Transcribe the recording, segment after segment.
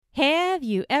Have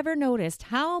you ever noticed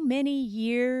how many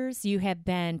years you have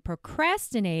been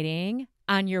procrastinating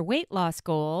on your weight loss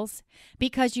goals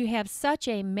because you have such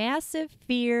a massive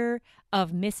fear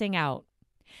of missing out?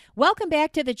 Welcome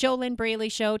back to the JoLynn Braley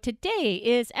Show. Today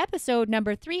is episode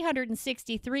number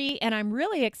 363, and I'm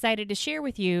really excited to share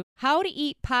with you how to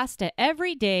eat pasta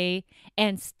every day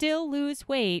and still lose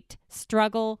weight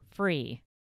struggle-free.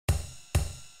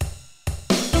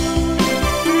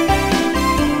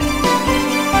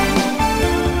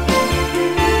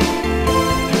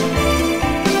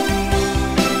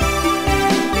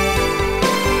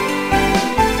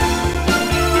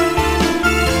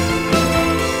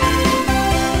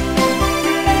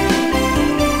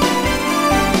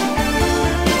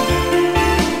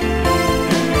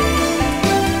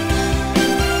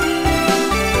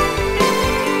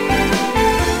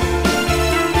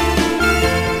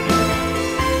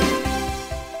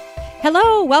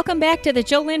 Hello, welcome back to the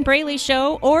JoLynn Braley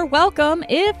Show, or welcome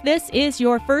if this is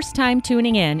your first time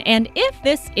tuning in. And if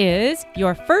this is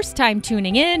your first time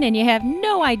tuning in and you have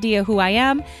no idea who I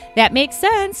am, that makes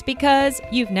sense because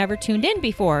you've never tuned in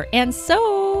before. And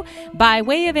so, by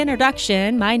way of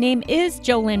introduction, my name is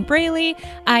JoLynn Braley.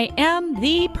 I am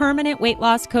the permanent weight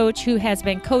loss coach who has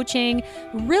been coaching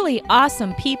really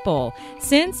awesome people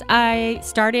since I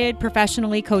started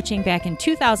professionally coaching back in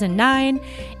 2009.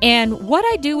 And what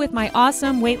I do with my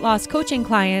awesome weight loss coaching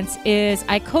clients is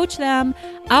I coach them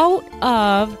out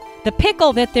of the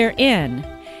pickle that they're in.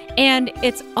 And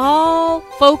it's all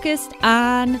focused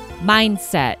on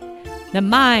mindset, the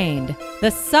mind, the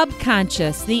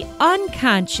subconscious, the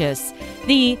unconscious,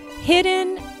 the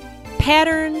hidden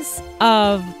patterns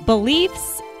of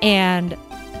beliefs and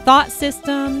thought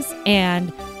systems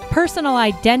and personal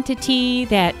identity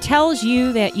that tells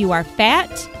you that you are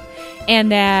fat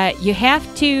and that you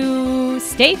have to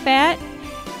stay fat,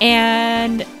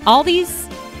 and all these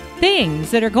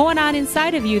things that are going on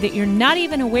inside of you that you're not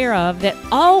even aware of that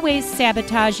always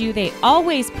sabotage you, they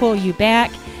always pull you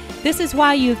back. This is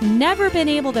why you've never been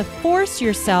able to force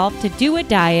yourself to do a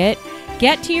diet,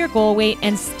 get to your goal weight,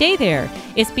 and stay there.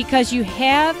 It's because you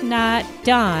have not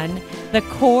done the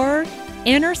core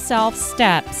inner self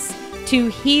steps to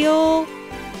heal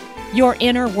your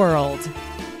inner world.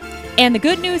 And the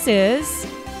good news is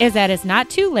that it's not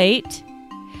too late.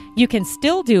 You can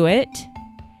still do it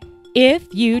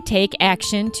if you take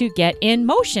action to get in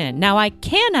motion. Now, I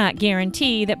cannot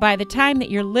guarantee that by the time that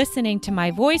you're listening to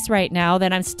my voice right now,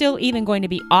 that I'm still even going to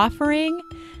be offering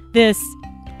this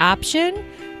option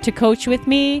to coach with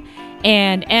me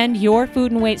and end your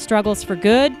food and weight struggles for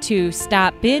good, to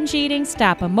stop binge eating,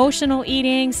 stop emotional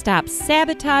eating, stop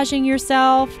sabotaging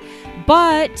yourself.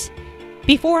 But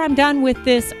before I'm done with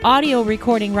this audio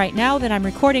recording right now that I'm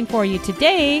recording for you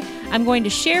today, I'm going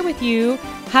to share with you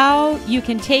how you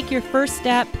can take your first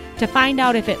step to find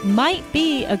out if it might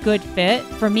be a good fit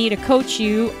for me to coach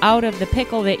you out of the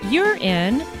pickle that you're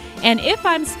in. And if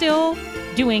I'm still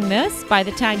doing this by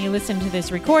the time you listen to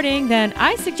this recording, then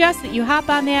I suggest that you hop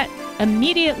on that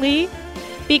immediately,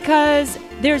 because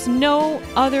there's no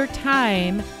other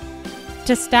time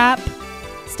to stop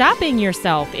stopping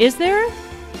yourself, is there?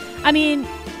 I mean,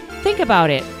 think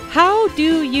about it. How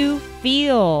do you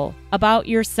feel about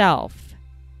yourself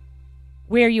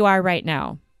where you are right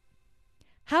now?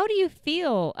 How do you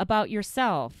feel about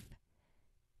yourself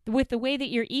with the way that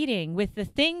you're eating, with the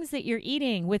things that you're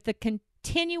eating, with the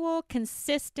continual,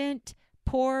 consistent,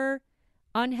 poor,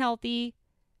 unhealthy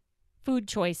food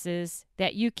choices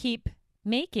that you keep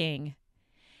making?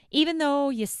 Even though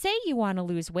you say you want to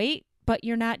lose weight, but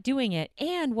you're not doing it.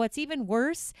 And what's even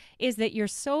worse is that you're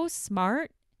so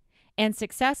smart and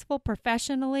successful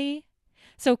professionally.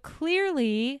 So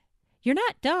clearly, you're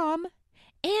not dumb,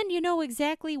 and you know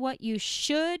exactly what you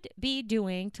should be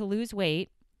doing to lose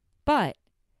weight, but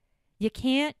you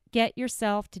can't get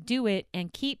yourself to do it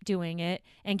and keep doing it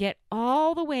and get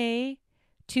all the way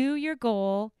to your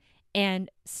goal and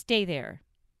stay there.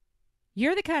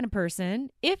 You're the kind of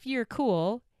person, if you're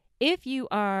cool, if you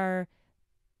are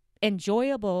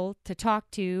enjoyable to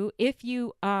talk to, if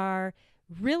you are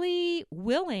really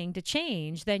willing to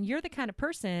change, then you're the kind of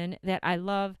person that I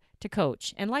love to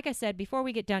coach. And like I said, before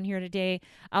we get done here today,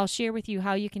 I'll share with you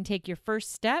how you can take your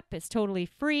first step. It's totally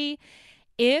free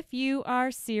if you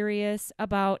are serious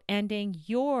about ending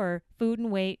your food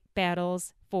and weight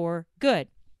battles for good.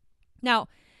 Now,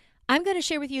 I'm going to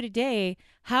share with you today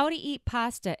how to eat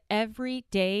pasta every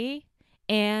day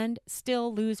and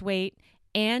still lose weight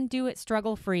and do it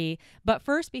struggle-free. But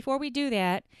first, before we do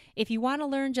that, if you want to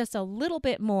learn just a little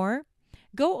bit more,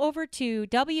 go over to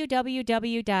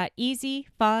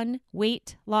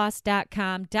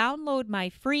www.easyfunweightloss.com. Download my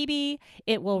freebie.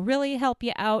 It will really help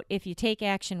you out if you take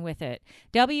action with it.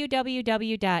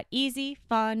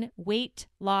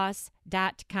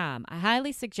 www.easyfunweightloss.com. I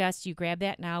highly suggest you grab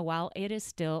that now while it is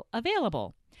still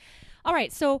available. All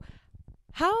right, so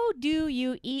how do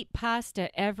you eat pasta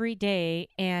every day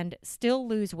and still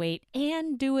lose weight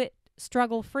and do it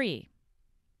struggle-free?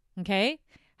 Okay?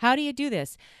 How do you do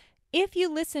this? If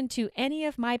you listen to any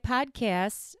of my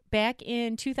podcasts back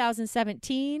in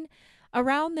 2017,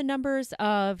 around the numbers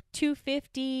of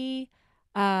 250,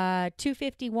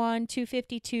 251,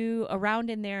 252, around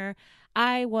in there,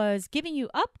 I was giving you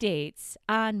updates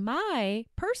on my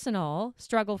personal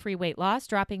struggle-free weight loss,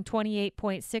 dropping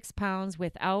 28.6 pounds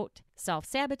without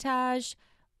self-sabotage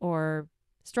or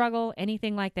struggle,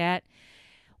 anything like that,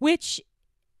 which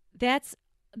that's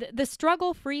the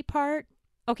struggle-free part.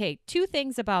 Okay, two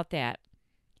things about that.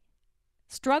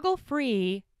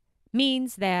 Struggle-free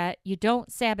means that you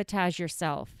don't sabotage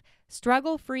yourself.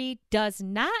 Struggle-free does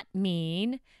not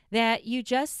mean that you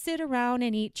just sit around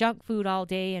and eat junk food all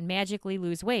day and magically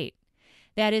lose weight.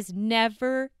 That is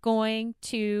never going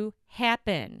to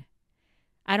happen.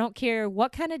 I don't care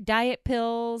what kind of diet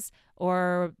pills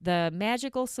or the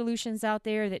magical solutions out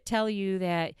there that tell you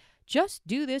that just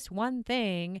do this one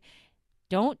thing,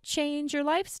 don't change your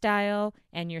lifestyle,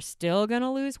 and you're still going to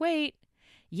lose weight.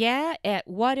 Yeah, at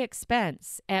what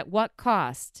expense? At what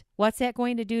cost? What's that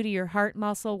going to do to your heart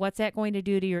muscle? What's that going to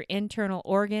do to your internal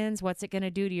organs? What's it going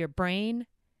to do to your brain?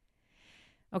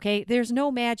 Okay, there's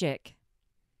no magic.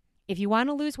 If you want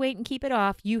to lose weight and keep it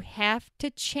off, you have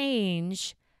to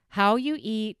change how you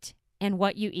eat and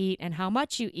what you eat and how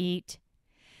much you eat.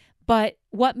 But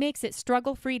what makes it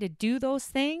struggle-free to do those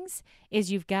things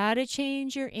is you've got to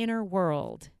change your inner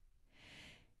world.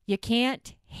 You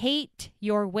can't hate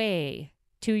your way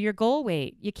to your goal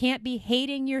weight. You can't be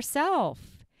hating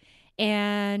yourself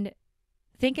and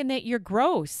thinking that you're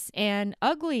gross and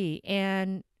ugly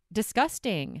and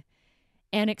disgusting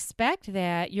and expect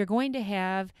that you're going to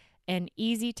have an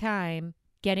easy time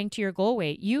getting to your goal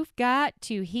weight. You've got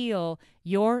to heal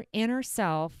your inner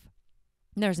self.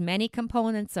 There's many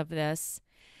components of this.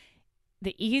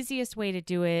 The easiest way to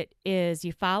do it is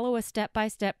you follow a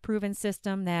step-by-step proven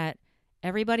system that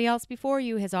everybody else before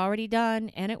you has already done,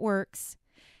 and it works.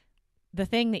 The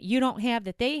thing that you don't have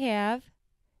that they have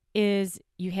is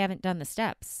you haven't done the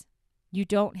steps. You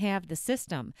don't have the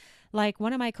system. Like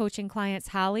one of my coaching clients,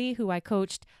 Holly, who I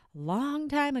coached a long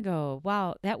time ago.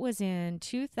 Wow, that was in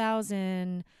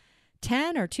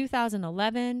 2010 or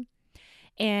 2011.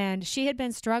 And she had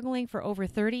been struggling for over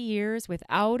 30 years with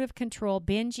out-of-control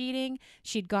binge eating.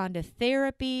 She'd gone to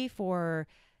therapy for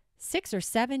 6 or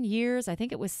 7 years. I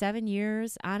think it was 7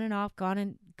 years, on and off,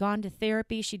 gone to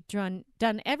therapy. She'd done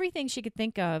everything she could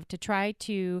think of to try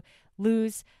to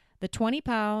lose the 20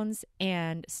 pounds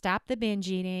and stop the binge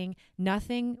eating.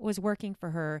 Nothing was working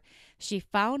for her. She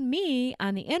found me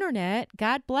on the internet.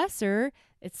 God bless her.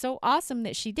 It's so awesome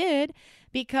that she did,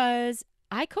 because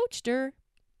I coached her.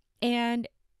 And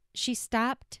she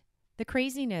stopped the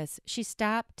craziness. She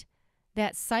stopped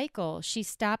that cycle. She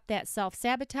stopped that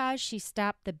self-sabotage. She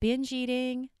stopped the binge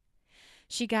eating.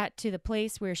 She got to the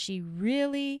place where she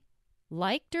really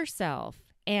liked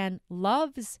herself and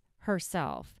loves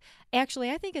herself. Actually,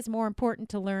 I think it's more important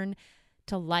to learn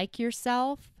to like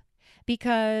yourself,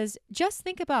 because just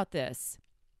think about this.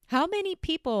 How many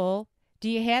people do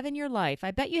you have in your life?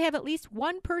 I bet you have at least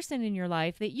one person in your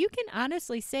life that you can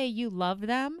honestly say you love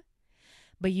them,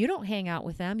 but you don't hang out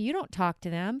with them. You don't talk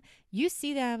to them. You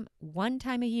see them one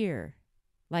time a year,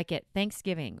 like at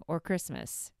Thanksgiving or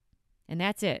Christmas, and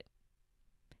that's it.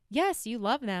 Yes, you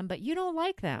love them, but you don't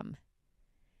like them.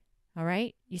 All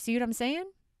right? You see what I'm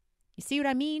saying? You see what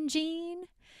I mean, Jean?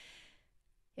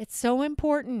 It's so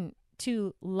important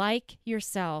to like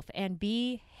yourself and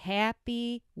be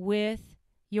happy with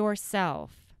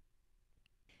yourself.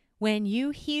 When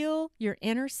you heal your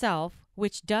inner self,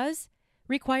 which does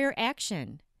require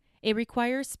action, it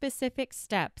requires specific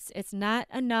steps. It's not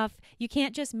enough. You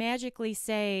can't just magically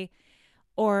say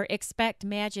or expect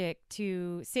magic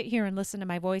to sit here and listen to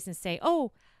my voice and say,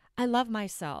 oh, I love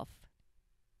myself.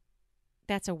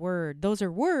 That's a word. Those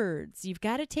are words. You've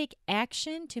got to take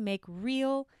action to make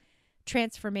real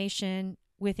transformation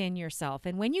within yourself.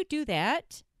 And when you do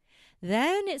that,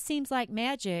 then it seems like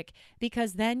magic,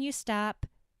 because then you stop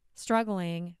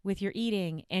struggling with your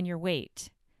eating and your weight.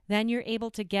 Then you're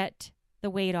able to get the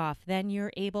weight off. Then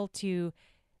you're able to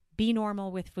be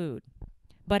normal with food.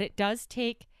 But it does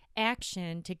take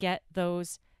action to get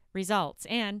those results.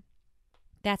 And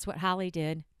that's what Holly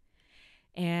did.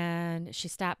 and she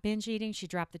stopped binge eating. She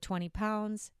dropped the 20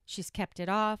 pounds. She's kept it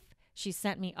off. She's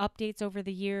sent me updates over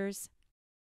the years.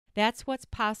 That's what's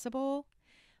possible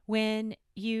when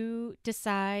you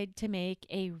decide to make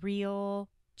a real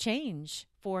change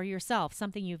for yourself,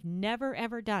 something you've never,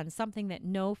 ever done, something that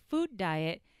no food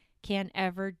diet can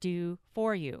ever do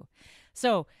for you.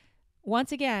 So,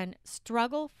 once again,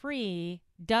 struggle-free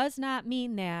does not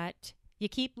mean that you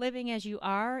keep living as you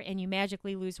are and you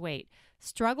magically lose weight.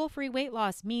 Struggle-free weight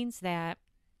loss means that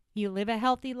you live a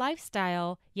healthy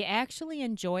lifestyle, you actually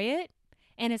enjoy it,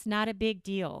 and it's not a big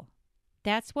deal.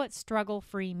 That's what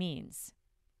struggle-free means.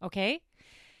 Okay?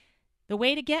 The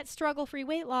way to get struggle-free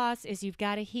weight loss is you've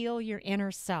got to heal your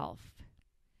inner self.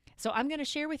 So I'm going to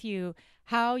share with you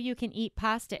how you can eat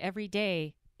pasta every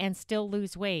day and still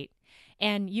lose weight.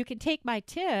 And you can take my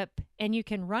tip and you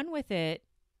can run with it,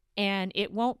 and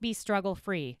it won't be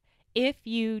struggle-free if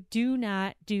you do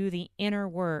not do the inner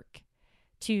work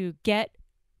to get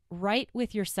right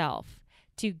with yourself,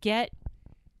 to get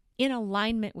in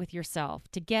alignment with yourself,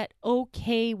 to get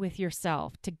okay with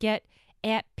yourself, to get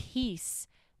at peace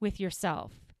with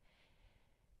yourself.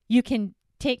 You can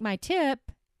take my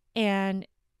tip and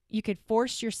you could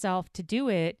force yourself to do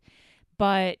it,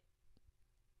 but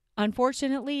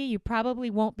unfortunately, you probably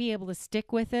won't be able to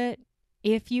stick with it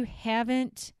if you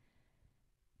haven't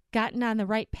gotten on the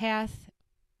right path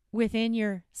within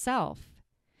yourself.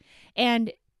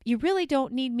 And you really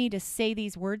don't need me to say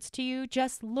these words to you.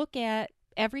 Just look at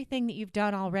everything that you've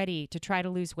done already to try to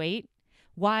lose weight.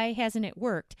 Why hasn't it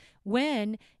worked?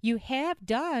 When you have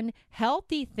done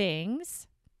healthy things,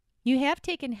 you have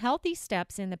taken healthy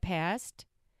steps in the past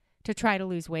to try to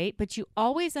lose weight, but you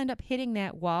always end up hitting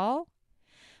that wall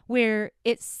where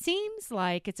it seems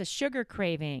like it's a sugar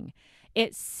craving.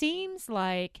 It seems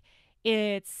like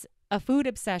it's a food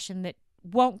obsession that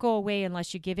won't go away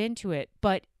unless you give into it.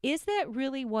 But is that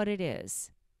really what it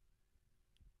is?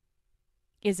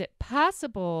 Is it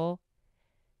possible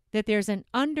that there's an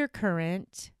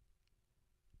undercurrent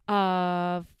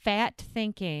of fat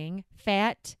thinking,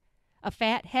 a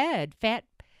fat head,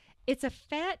 it's a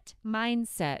fat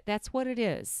mindset. That's what it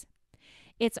is.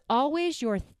 It's always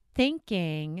your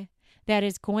thinking that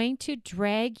is going to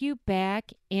drag you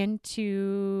back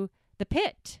into the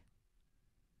pit.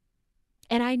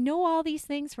 And I know all these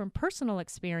things from personal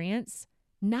experience,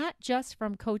 not just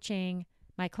from coaching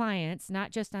my clients,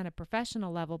 not just on a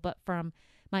professional level, but from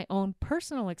my own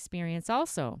personal experience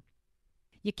also.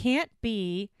 You can't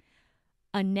be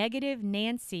a negative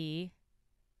Nancy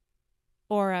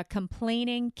or a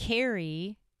complaining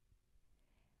Carrie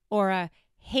or a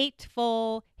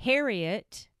hateful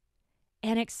Harriet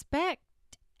and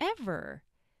expect ever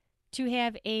to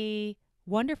have a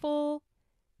wonderful,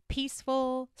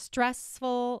 peaceful,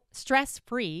 stress-free,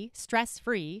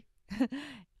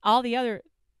 all the other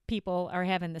people are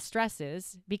having the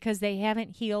stresses because they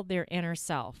haven't healed their inner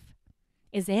self.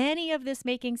 Is any of this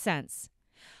making sense?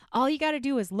 All you got to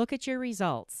do is look at your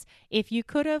results. If you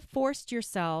could have forced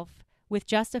yourself with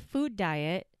just a food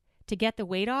diet to get the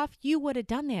weight off, you would have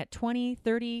done that 20,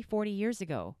 30, 40 years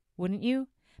ago, wouldn't you?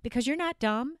 Because you're not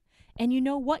dumb and you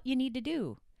know what you need to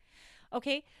do.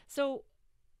 Okay, so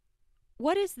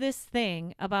what is this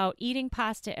thing about eating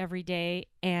pasta every day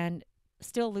and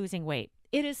still losing weight?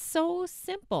 It is so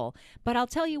simple, but I'll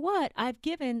tell you what, I've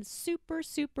given super,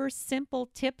 super simple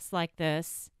tips like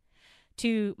this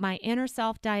to my inner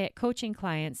self diet coaching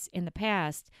clients in the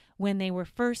past when they were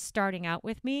first starting out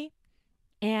with me,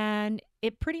 and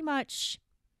it pretty much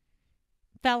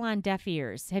fell on deaf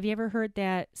ears. Have you ever heard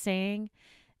that saying?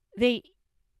 They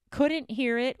couldn't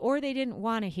hear it or they didn't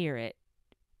want to hear it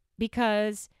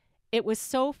because it was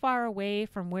so far away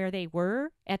from where they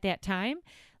were at that time.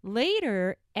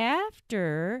 Later,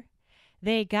 after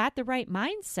they got the right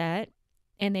mindset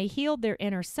and they healed their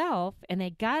inner self and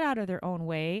they got out of their own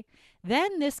way,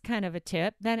 then this kind of a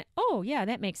tip, then, oh, yeah,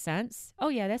 that makes sense. Oh,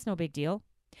 yeah, that's no big deal.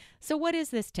 So what is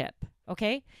this tip?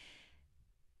 Okay.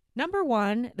 Number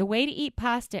one, the way to eat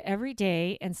pasta every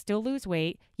day and still lose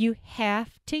weight, you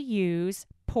have to use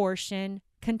portion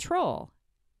control.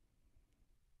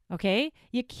 Okay?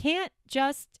 You can't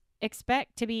just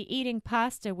expect to be eating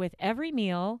pasta with every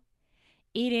meal,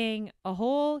 eating a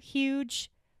whole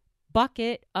huge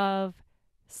bucket of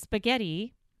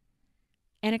spaghetti,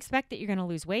 and expect that you're going to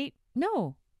lose weight.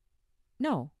 No,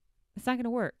 it's not going to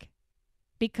work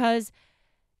because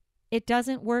it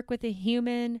doesn't work with the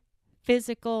human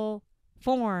physical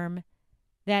form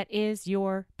that is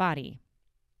your body.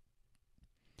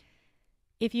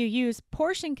 If you use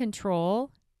portion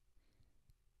control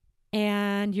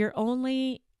and you're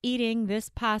only eating this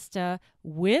pasta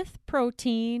with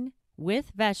protein,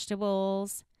 with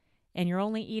vegetables, and you're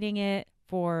only eating it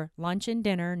for lunch and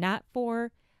dinner, not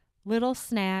for little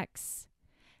snacks,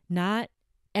 not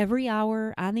every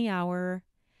hour on the hour,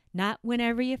 not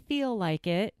whenever you feel like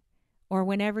it or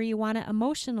whenever you want to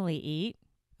emotionally eat,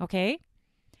 okay?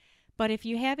 But if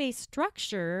you have a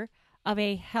structure of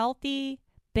a healthy,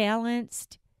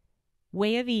 balanced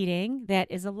way of eating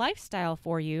that is a lifestyle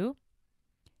for you,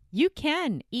 you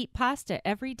can eat pasta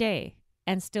every day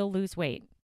and still lose weight.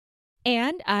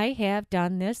 And I have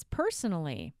done this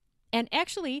personally. And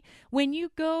actually, when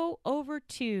you go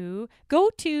to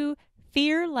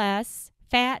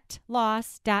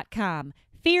fearlessfatloss.com,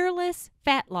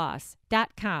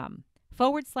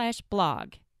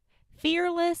 fearlessfatloss.com/blog,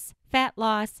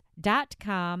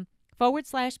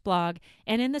 fearlessfatloss.com/blog,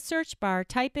 and in the search bar,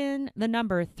 type in the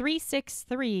number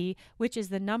 363, which is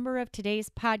the number of today's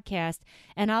podcast,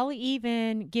 and I'll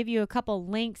even give you a couple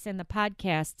links in the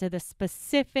podcast to the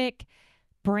specific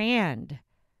brand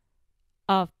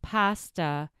of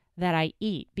pasta that I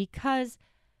eat, because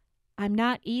I'm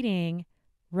not eating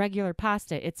regular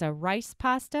pasta. It's a rice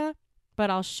pasta,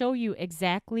 but I'll show you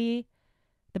exactly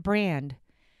the brand.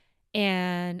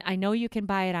 And I know you can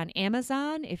buy it on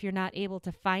Amazon if you're not able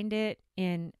to find it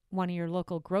in one of your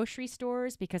local grocery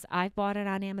stores, because I've bought it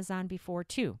on Amazon before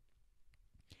too.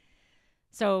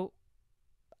 So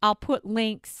I'll put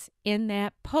links in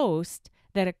that post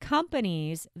that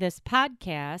accompanies this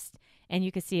podcast, and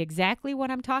you can see exactly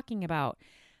what I'm talking about.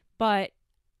 But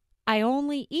I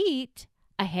only eat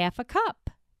a half a cup.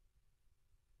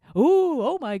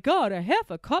 Oh my God, a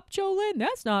half a cup, Jolynn?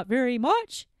 That's not very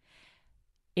much.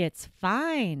 It's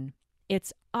fine.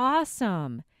 It's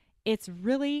awesome. It's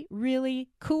really, really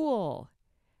cool.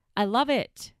 I love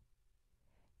it.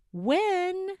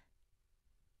 When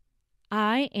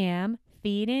I am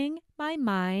feeding my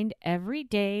mind every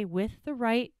day with the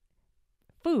right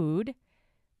food,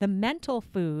 the mental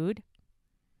food,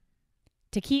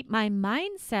 to keep my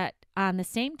mindset on the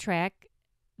same track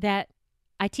that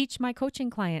I teach my coaching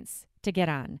clients to get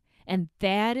on. And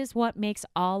that is what makes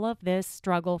all of this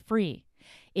struggle-free.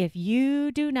 If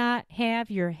you do not have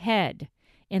your head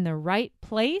in the right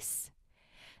place,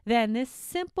 then this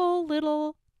simple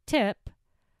little tip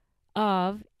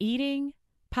of eating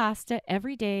pasta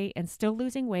every day and still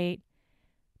losing weight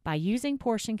by using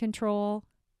portion control,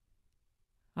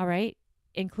 all right,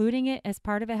 including it as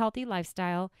part of a healthy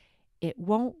lifestyle, it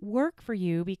won't work for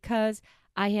you, because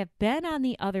I have been on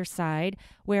the other side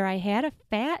where I had a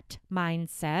fat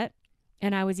mindset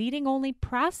and I was eating only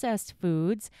processed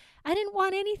foods. I didn't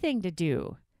want anything to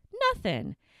do.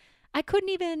 Nothing. I couldn't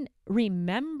even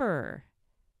remember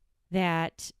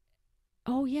that,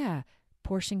 oh yeah,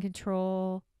 portion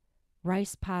control,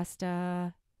 rice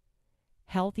pasta,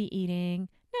 healthy eating.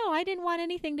 No, I didn't want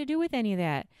anything to do with any of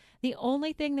that. The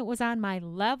only thing that was on my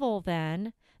level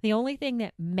then, the only thing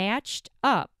that matched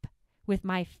up with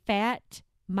my fat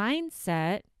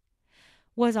mindset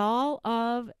was all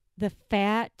of the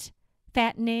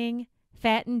fattening,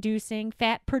 fat-inducing,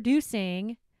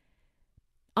 fat-producing,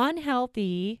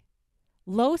 unhealthy,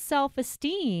 low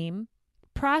self-esteem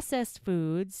processed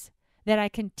foods that I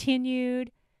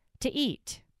continued to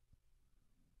eat.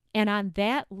 And on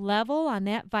that level, on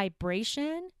that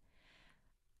vibration,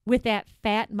 with that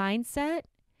fat mindset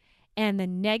and the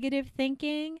negative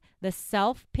thinking, the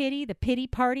self-pity, the pity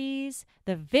parties,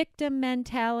 the victim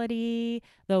mentality,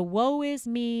 the woe is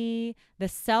me, the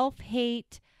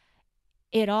self-hate,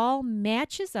 it all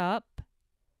matches up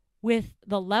with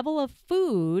the level of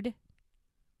food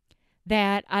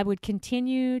that I would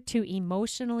continue to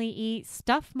emotionally eat,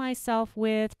 stuff myself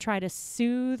with, try to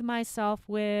soothe myself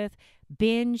with,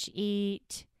 binge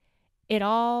eat. It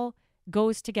all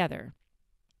goes together.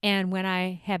 And when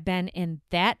I have been in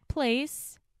that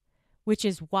place, which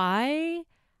is why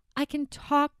I can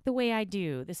talk the way I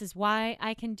do, this is why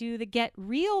I can do the Get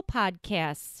Real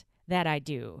podcasts that I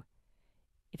do.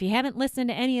 If you haven't listened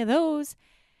to any of those,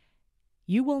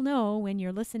 you will know when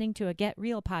you're listening to a Get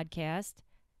Real podcast,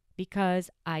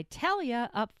 because I tell you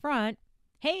up front,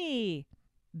 hey,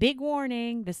 big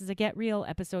warning, this is a Get Real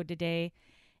episode today,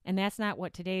 and that's not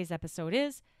what today's episode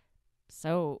is.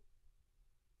 So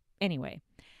anyway,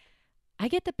 I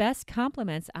get the best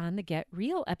compliments on the Get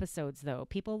Real episodes, though.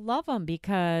 People love them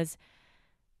because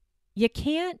you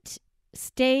can't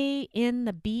stay in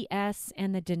the BS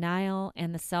and the denial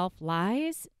and the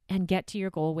self-lies and get to your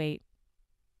goal weight.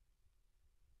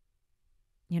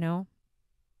 You know,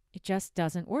 it just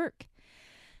doesn't work.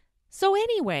 So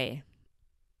anyway,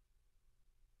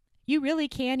 you really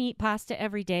can eat pasta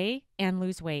every day and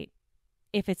lose weight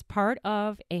if it's part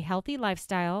of a healthy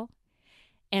lifestyle.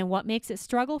 And what makes it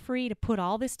struggle-free to put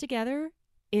all this together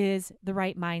is the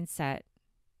right mindset.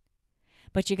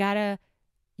 But you gotta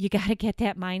get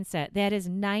that mindset. That is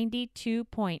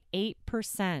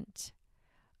 92.8%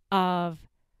 of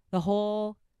the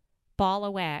whole ball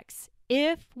of wax.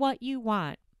 If what you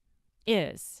want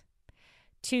is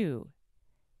to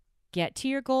get to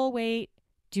your goal weight,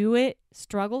 do it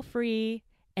struggle-free,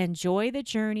 enjoy the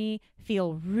journey,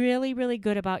 feel really, really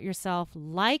good about yourself,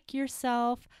 like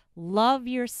yourself, love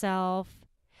yourself,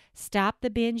 stop the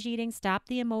binge eating, stop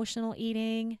the emotional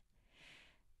eating,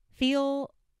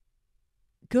 feel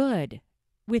good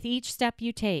with each step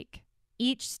you take,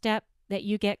 each step that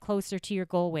you get closer to your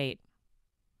goal weight,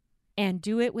 and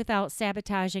do it without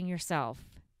sabotaging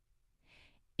yourself.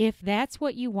 If that's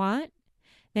what you want,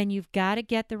 then you've got to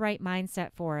get the right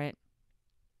mindset for it.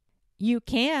 You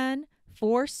can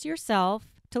force yourself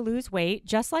to lose weight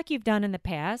just like you've done in the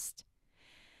past,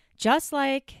 just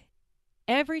like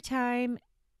every time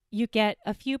you get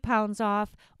a few pounds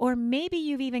off, or maybe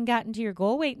you've even gotten to your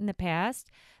goal weight in the past,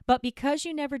 but because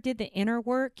you never did the inner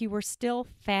work, you were still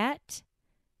fat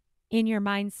in your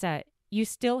mindset. You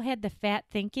still had the fat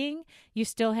thinking, you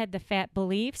still had the fat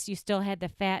beliefs, you still had the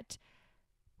fat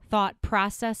thought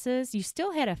processes, you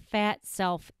still had a fat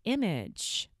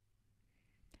self-image.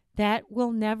 That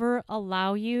will never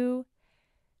allow you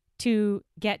to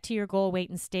get to your goal weight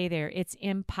and stay there. It's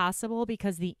impossible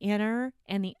because the inner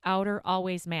and the outer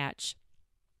always match.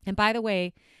 And by the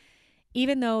way,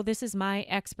 even though this is my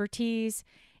expertise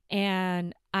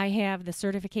and I have the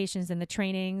certifications and the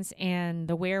trainings and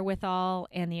the wherewithal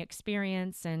and the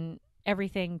experience and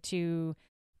everything to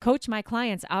coach my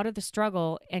clients out of the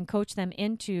struggle and coach them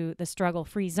into the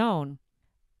struggle-free zone,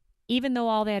 even though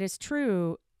all that is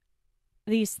true,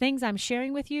 these things I'm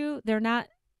sharing with you, they're not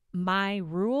my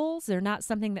rules. They're not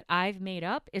something that I've made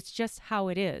up. It's just how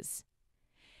it is.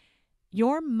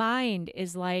 Your mind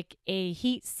is like a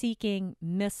heat-seeking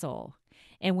missile.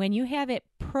 And when you have it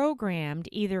programmed,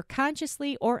 either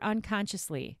consciously or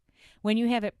unconsciously, when you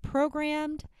have it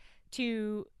programmed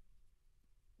to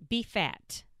be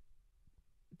fat,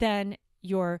 then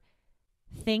your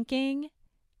thinking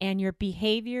and your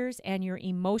behaviors and your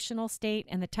emotional state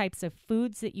and the types of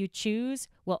foods that you choose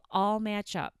will all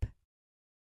match up.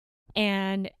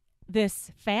 And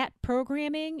this fat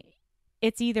programming,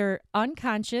 it's either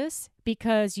unconscious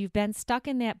because you've been stuck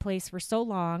in that place for so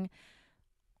long,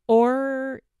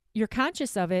 or you're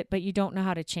conscious of it, but you don't know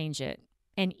how to change it.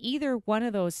 And either one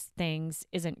of those things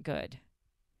isn't good.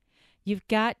 You've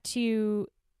got to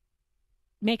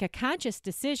make a conscious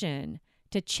decision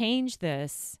to change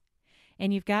this,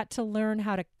 and you've got to learn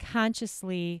how to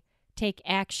consciously take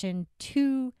action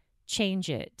to change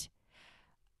it.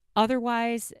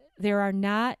 Otherwise, there are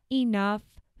not enough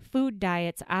food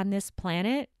diets on this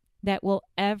planet that will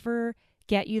ever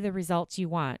get you the results you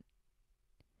want.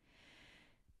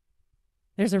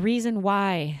 There's a reason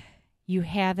why you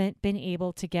haven't been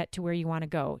able to get to where you want to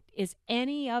go. Is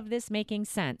any of this making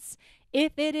sense?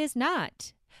 If it is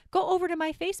not, go over to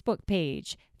my Facebook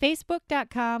page,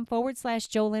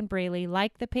 facebook.com/JoLynn Braley.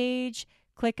 Like the page,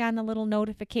 click on the little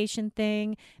notification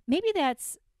thing. Maybe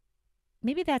that's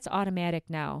automatic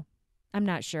now. I'm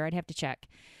not sure. I'd have to check.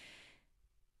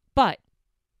 But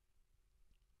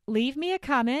leave me a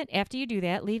comment after you do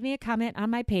that. Leave me a comment on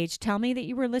my page. Tell me that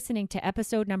you were listening to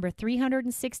episode number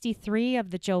 363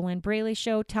 of the JoLynn Braley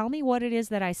Show. Tell me what it is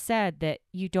that I said that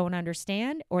you don't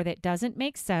understand or that doesn't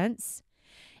make sense,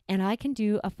 and I can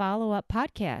do a follow-up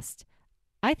podcast.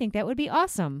 I think that would be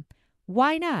awesome.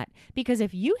 Why not? Because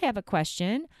if you have a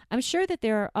question, I'm sure that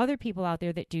there are other people out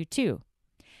there that do too.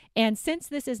 And since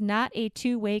this is not a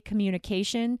two-way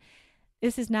communication,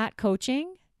 this is not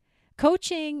coaching.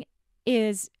 Coaching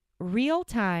is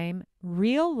real-time,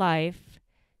 real-life,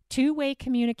 two-way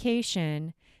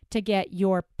communication to get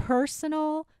your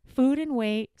personal food and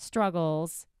weight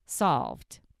struggles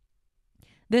solved.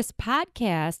 This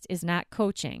podcast is not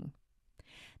coaching.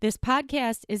 This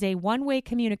podcast is a one-way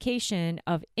communication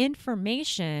of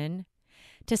information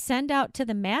to send out to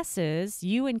the masses,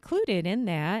 you included in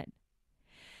that,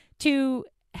 to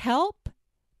help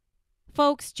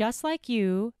folks just like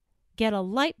you get a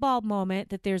light bulb moment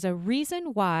that there's a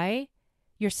reason why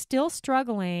you're still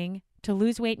struggling to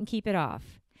lose weight and keep it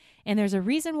off. And there's a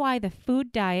reason why the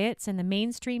food diets and the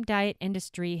mainstream diet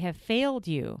industry have failed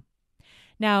you.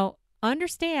 Now,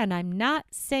 understand, I'm not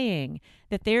saying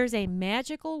that there's a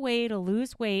magical way to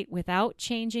lose weight without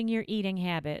changing your eating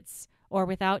habits or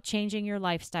without changing your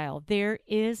lifestyle. There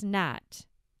is not.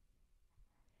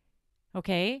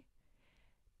 Okay?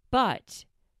 But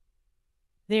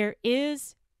there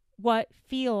is what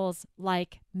feels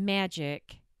like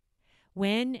magic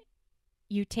when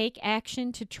you take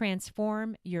action to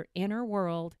transform your inner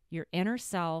world, your inner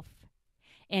self,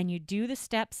 and you do the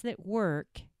steps that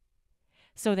work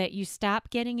so that you stop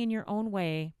getting in your own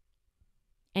way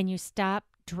and you stop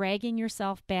dragging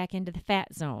yourself back into the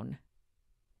fat zone.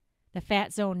 The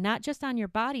fat zone, not just on your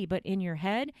body, but in your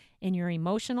head, in your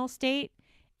emotional state,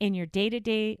 in your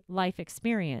day-to-day life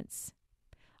experience.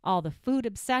 All the food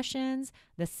obsessions,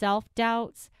 the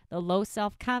self-doubts, the low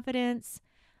self-confidence,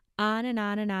 on and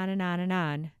on and on and on and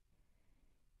on.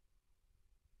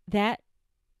 That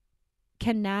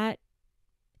cannot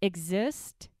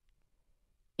exist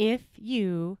if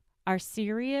you are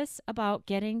serious about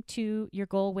getting to your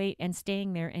goal weight and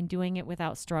staying there and doing it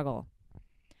without struggle.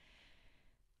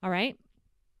 All right?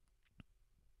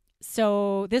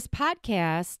 So this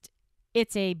podcast,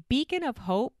 it's a beacon of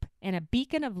hope and a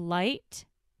beacon of light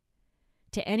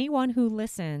to anyone who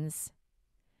listens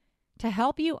to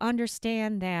help you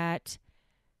understand that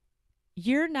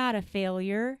you're not a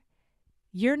failure,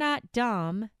 you're not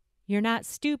dumb, you're not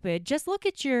stupid. Just look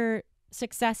at your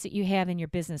success that you have in your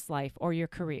business life or your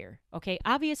career. Okay,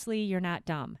 obviously you're not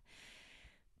dumb.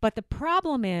 But the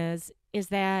problem is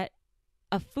that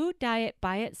a food diet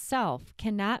by itself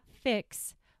cannot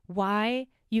fix why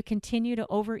you continue to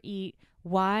overeat,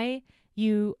 why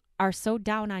you are so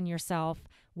down on yourself,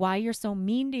 why you're so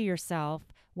mean to yourself,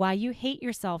 why you hate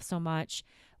yourself so much,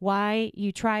 why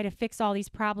you try to fix all these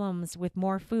problems with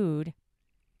more food.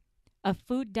 A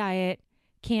food diet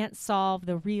can't solve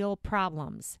the real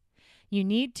problems. You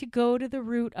need to go to the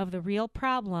root of the real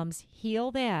problems,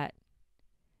 heal that.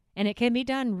 And it can be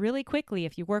done really quickly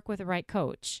if you work with the right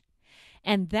coach.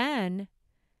 And then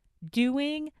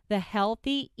doing the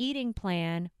healthy eating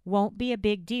plan won't be a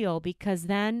big deal because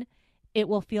then it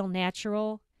will feel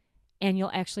natural and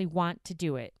you'll actually want to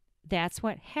do it. That's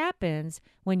what happens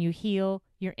when you heal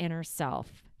your inner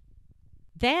self.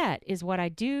 That is what I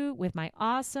do with my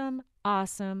awesome,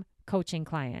 awesome coaching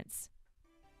clients.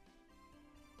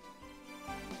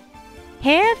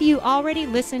 Have you already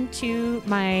listened to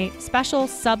my special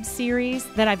sub-series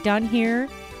that I've done here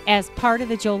as part of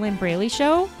the JoLynn Braley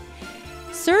Show?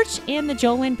 Search in the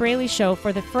JoLynn Braley Show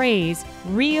for the phrase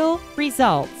real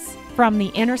results from the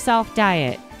Inner Self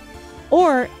Diet,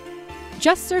 or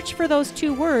just search for those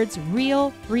two words,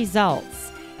 real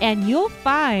results, and you'll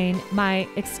find my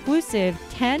exclusive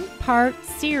 10-part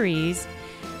series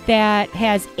that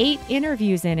has 8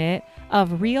 interviews in it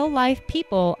of real-life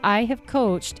people I have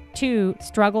coached to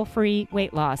struggle-free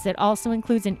weight loss. It also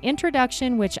includes an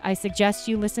introduction, which I suggest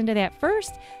you listen to that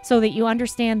first so that you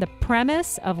understand the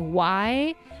premise of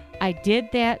why I did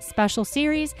that special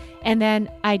series. And then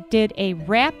I did a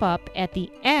wrap-up at the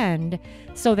end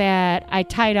so that I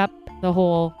tied up the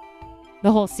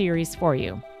whole series for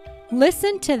you.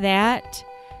 Listen to that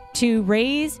to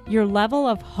raise your level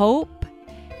of hope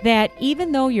that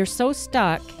even though you're so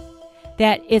stuck,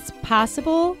 that it's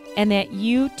possible and that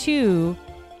you too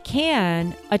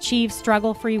can achieve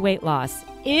struggle-free weight loss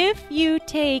if you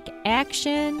take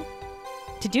action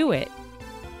to do it.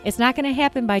 It's not going to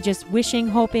happen by just wishing,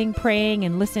 hoping, praying,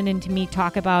 and listening to me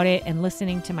talk about it and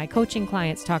listening to my coaching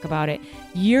clients talk about it.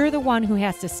 You're the one who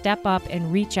has to step up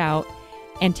and reach out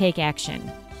and take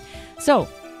action. So,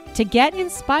 to get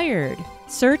inspired,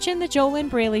 search in the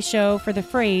JoLynn Braley Show for the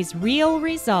phrase real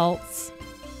results,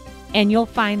 and you'll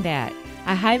find that.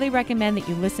 I highly recommend that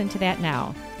you listen to that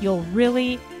now. You'll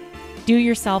really do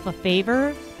yourself a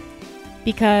favor,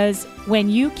 because when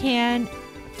you can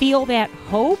feel that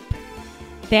hope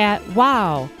that,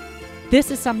 wow, this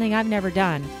is something I've never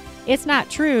done. It's not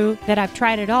true that I've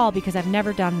tried it all because I've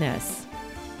never done this.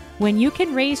 When you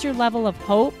can raise your level of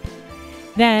hope,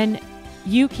 then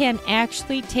you can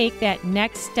actually take that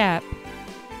next step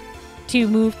to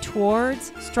move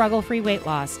towards struggle-free weight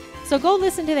loss. So go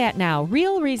listen to that now.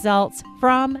 Real results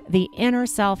from the Inner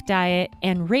Self Diet,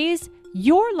 and raise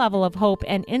your level of hope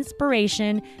and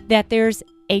inspiration that there's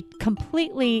a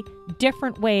completely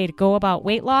different way to go about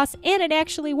weight loss, and it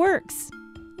actually works.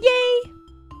 Yay!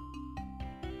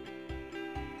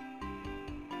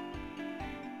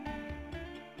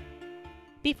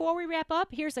 Before we wrap up,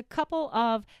 here's a couple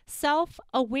of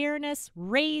self-awareness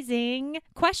raising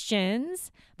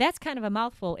questions. That's kind of a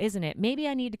mouthful, isn't it? Maybe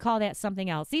I need to call that something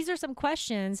else. These are some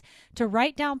questions to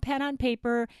write down pen on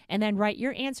paper and then write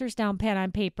your answers down pen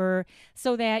on paper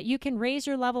so that you can raise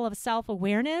your level of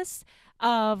self-awareness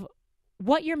of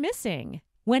what you're missing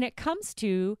when it comes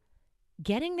to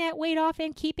getting that weight off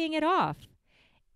and keeping it off.